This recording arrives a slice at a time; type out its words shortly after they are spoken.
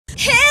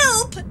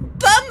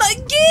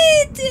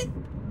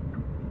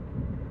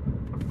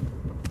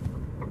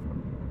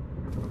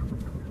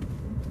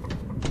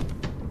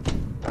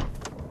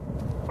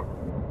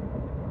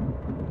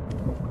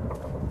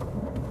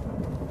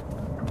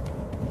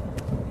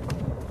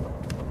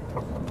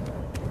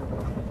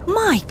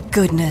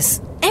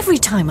goodness. Every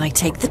time I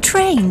take the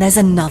train, there's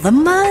another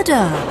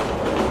murder.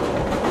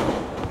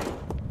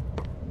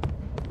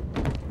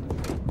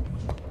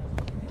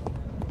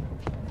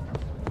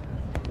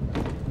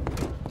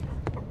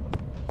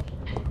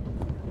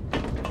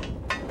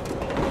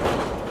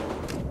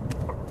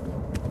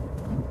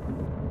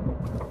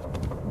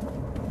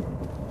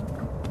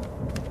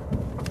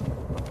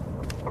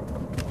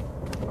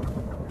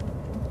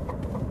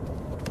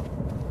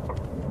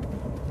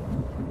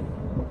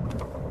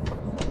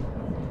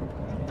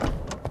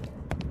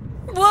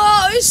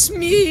 It's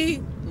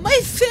me! My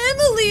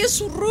family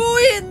is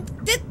ruined!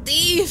 The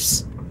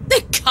thieves!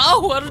 The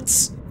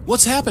cowards!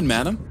 What's happened,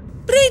 madam?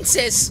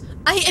 Princess!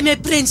 I am a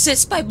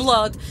princess by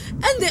blood,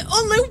 and they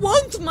only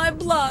want my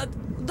blood.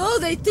 Though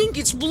they think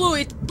it's blue,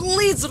 it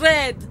bleeds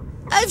red.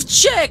 I've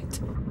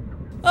checked.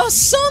 Oh,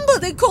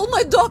 somebody call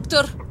my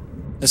doctor.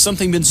 Has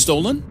something been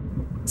stolen?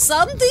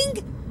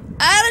 Something?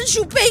 Aren't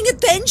you paying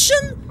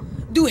attention?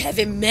 Do you have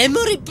a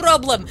memory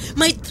problem?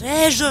 My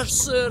treasure,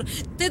 sir.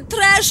 The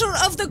treasure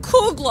of the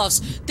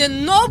Kugloffs, the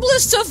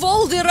noblest of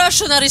all the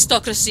Russian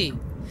aristocracy.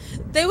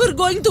 They were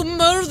going to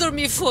murder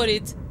me for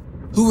it.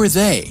 Who are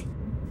they?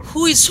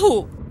 Who is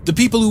who? The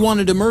people who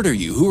wanted to murder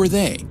you. Who are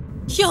they?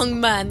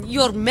 Young man,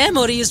 your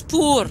memory is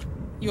poor.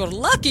 You're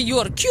lucky you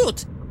are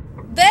cute.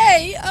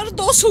 They are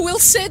those who will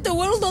set the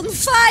world on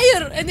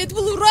fire, and it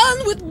will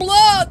run with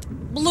blood.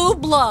 Blue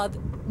blood.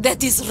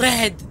 That is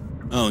red.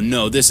 Oh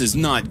no, this is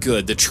not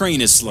good. The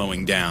train is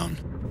slowing down.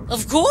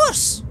 Of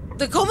course!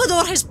 The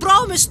Commodore has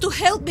promised to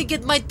help me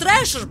get my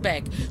treasure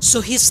back,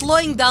 so he's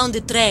slowing down the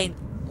train.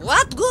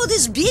 What good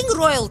is being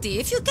royalty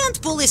if you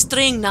can't pull a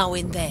string now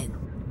and then?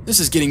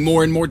 This is getting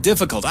more and more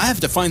difficult. I have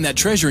to find that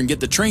treasure and get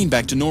the train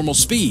back to normal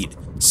speed.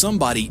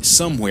 Somebody,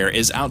 somewhere,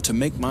 is out to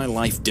make my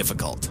life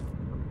difficult.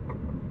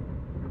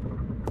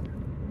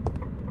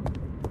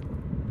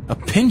 A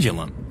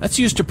pendulum? That's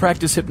used to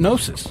practice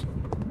hypnosis.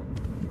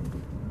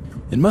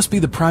 It must be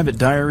the private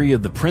diary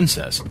of the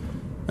princess.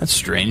 That's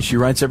strange. She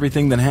writes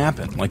everything that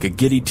happened, like a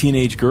giddy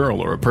teenage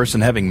girl or a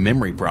person having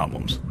memory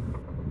problems.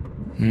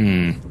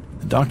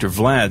 Dr.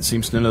 Vlad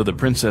seems to know the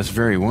princess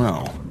very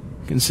well.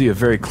 You can see a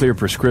very clear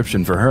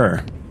prescription for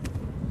her.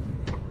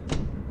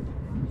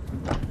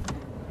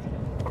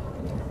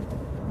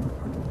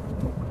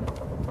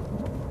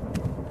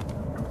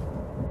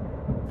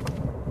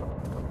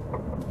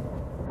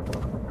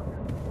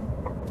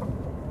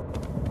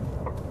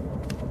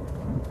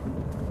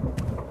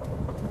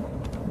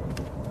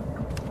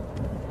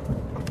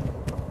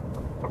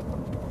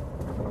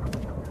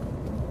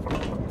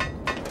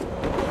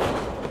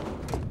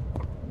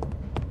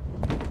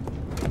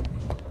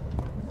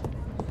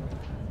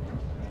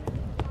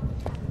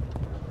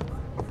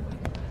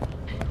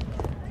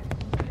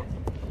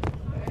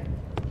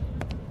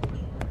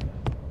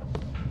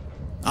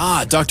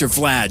 Ah, Dr.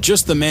 Vlad,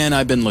 just the man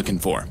I've been looking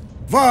for.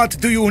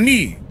 What do you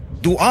need?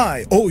 Do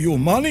I owe you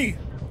money?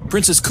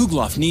 Princess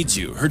Kugloff needs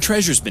you. Her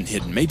treasure's been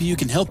hidden. Maybe you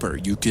can help her.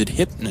 You could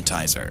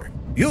hypnotize her.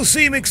 You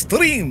seem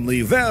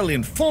extremely well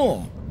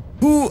informed.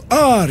 Who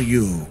are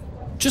you?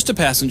 Just a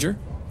passenger.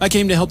 I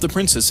came to help the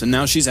princess, and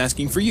now she's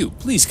asking for you.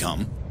 Please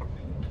come.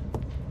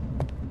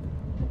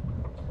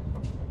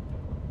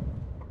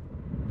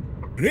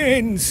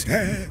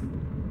 Princess,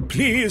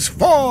 please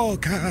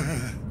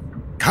focus.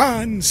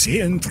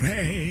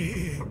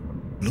 Concentrate.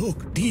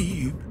 Look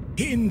deep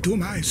into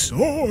my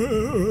soul.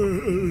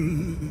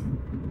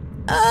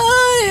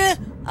 I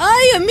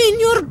am in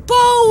your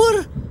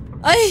power.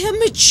 I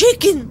am a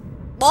chicken.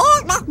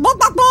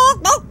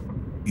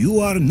 You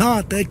are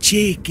not a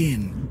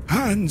chicken.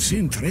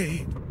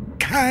 Concentrate.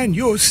 Can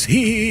you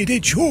see the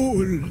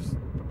jewels?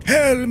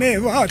 Tell me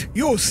what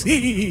you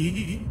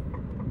see.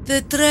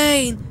 The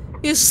train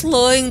is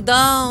slowing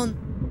down.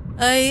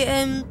 I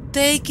am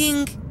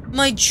taking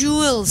my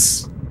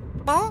jewels.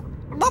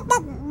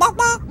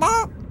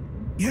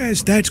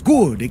 Yes, that's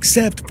good,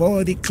 except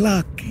for the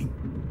clucking.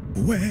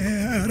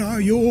 Where are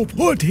you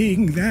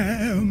putting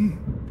them?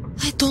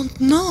 I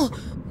don't know.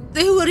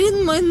 They were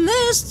in my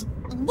nest,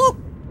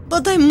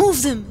 but I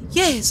moved them,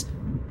 yes.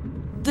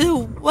 The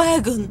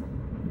wagon.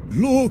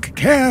 Look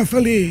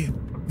carefully.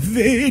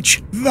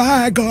 Which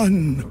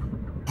wagon?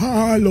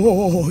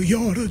 Follow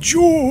your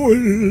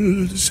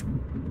jewels.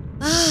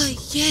 Ah,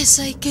 yes,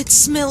 I can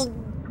smell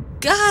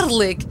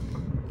garlic.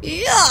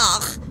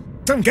 Yuck!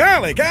 Some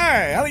garlic,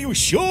 are you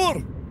sure?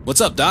 What's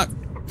up, Doc?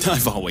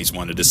 I've always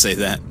wanted to say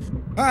that.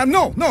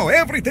 No,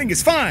 everything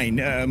is fine.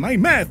 My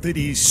method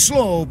is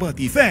slow but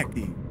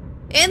effective.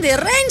 And the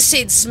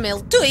rancid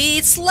smell, too.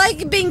 It's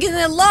like being in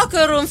a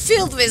locker room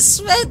filled with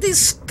sweaty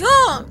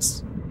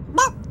skunks.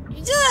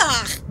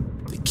 Yuck!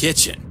 The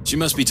kitchen. She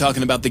must be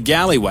talking about the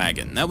galley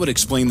wagon. That would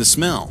explain the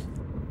smell.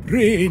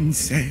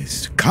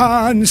 Princess,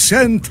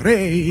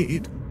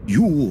 concentrate.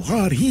 You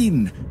are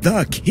in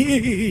the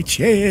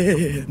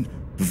kitchen.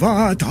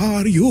 What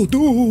are you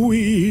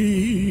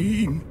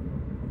doing?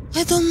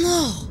 I don't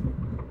know.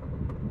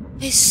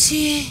 I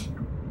see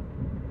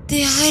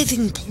the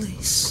hiding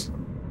place.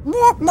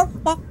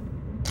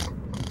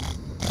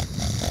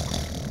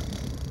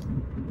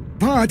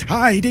 but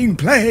hiding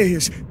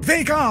place.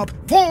 Wake up,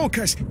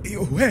 focus.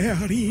 Where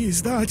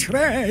is the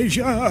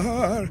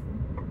treasure?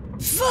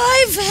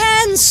 5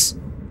 hands!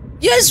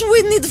 Yes,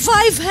 we need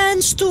 5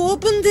 hands to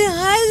open the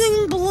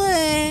hiding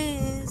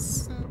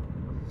place.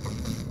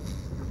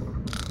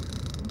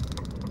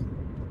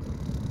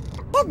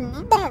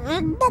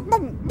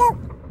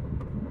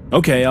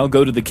 Okay, I'll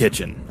go to the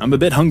kitchen. I'm a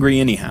bit hungry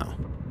anyhow.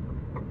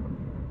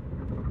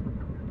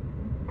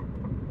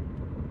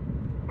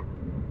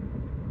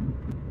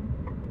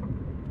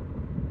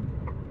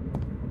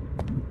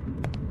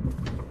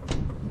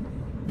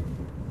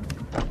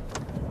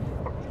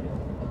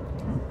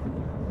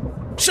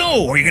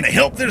 So, are you gonna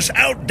help this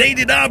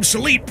outdated,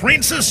 obsolete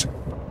princess?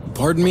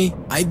 Pardon me?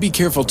 I'd be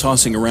careful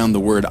tossing around the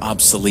word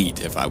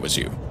obsolete if I was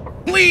you.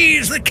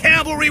 Please, the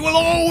cavalry will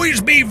always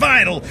be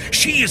vital.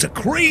 She is a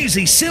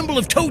crazy symbol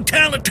of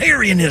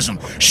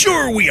totalitarianism.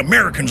 Sure, we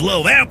Americans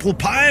love apple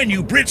pie and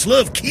you Brits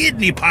love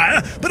kidney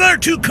pie, but our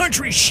two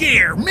countries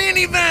share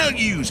many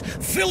values.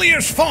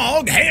 Phileas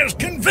Fogg has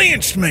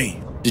convinced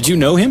me. Did you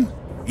know him?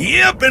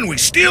 Yep, and we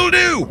still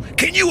do.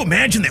 Can you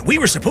imagine that we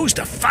were supposed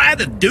to fight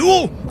a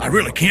duel? I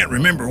really can't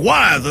remember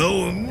why,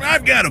 though.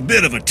 I've got a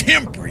bit of a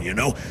temper, you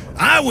know.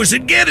 I was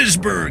at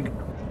Gettysburg.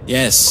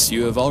 Yes,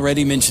 you have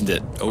already mentioned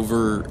it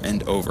over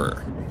and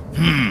over.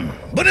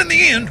 But in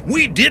the end,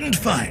 we didn't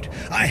fight.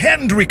 I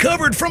hadn't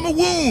recovered from a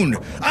wound.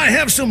 I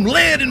have some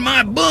lead in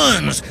my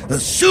buns, a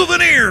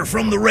souvenir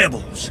from the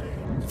rebels.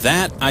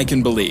 That I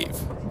can believe.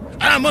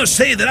 I must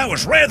say that I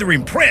was rather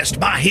impressed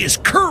by his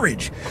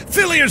courage.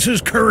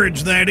 Phileas's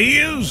courage, that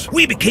is.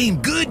 We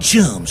became good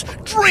chums,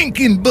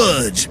 drinking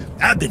buds.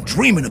 I've been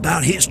dreaming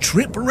about his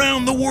trip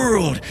around the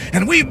world,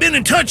 and we've been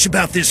in touch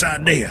about this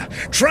idea,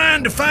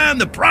 trying to find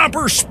the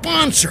proper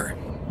sponsor.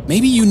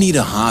 Maybe you need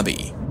a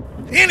hobby.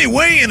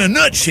 Anyway, in a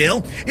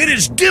nutshell, it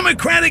is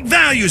democratic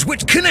values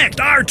which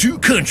connect our two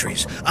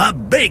countries. I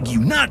beg you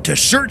not to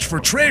search for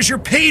treasure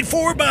paid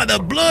for by the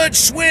blood,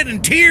 sweat,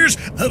 and tears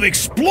of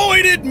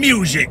exploited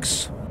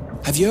musics.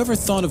 Have you ever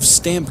thought of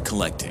stamp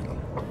collecting?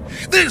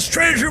 This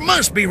treasure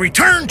must be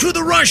returned to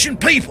the Russian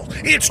people,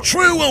 its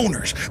true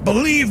owners.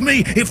 Believe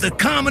me, if the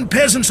common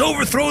peasants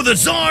overthrow the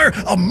Tsar,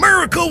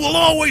 America will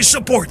always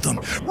support them.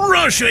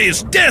 Russia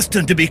is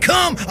destined to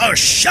become a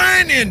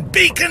shining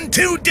beacon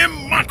to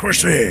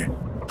democracy.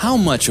 How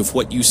much of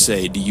what you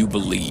say do you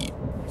believe?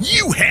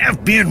 You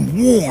have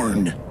been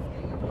warned.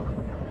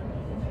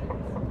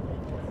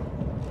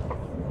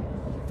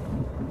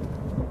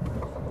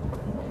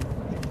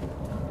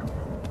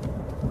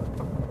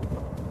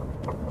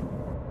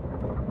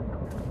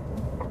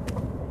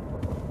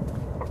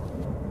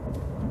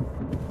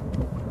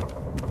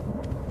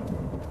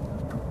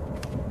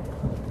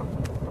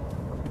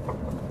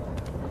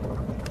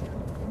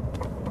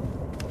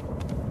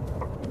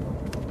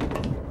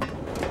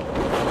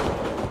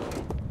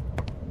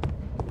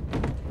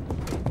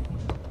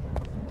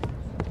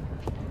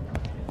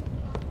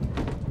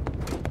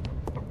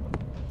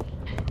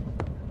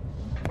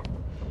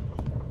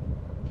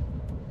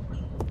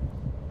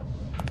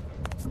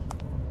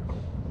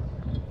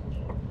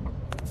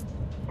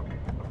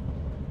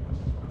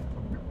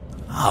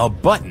 A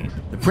button.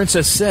 The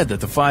princess said that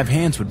the 5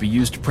 hands would be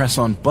used to press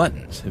on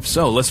buttons. If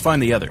so, let's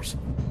find the others.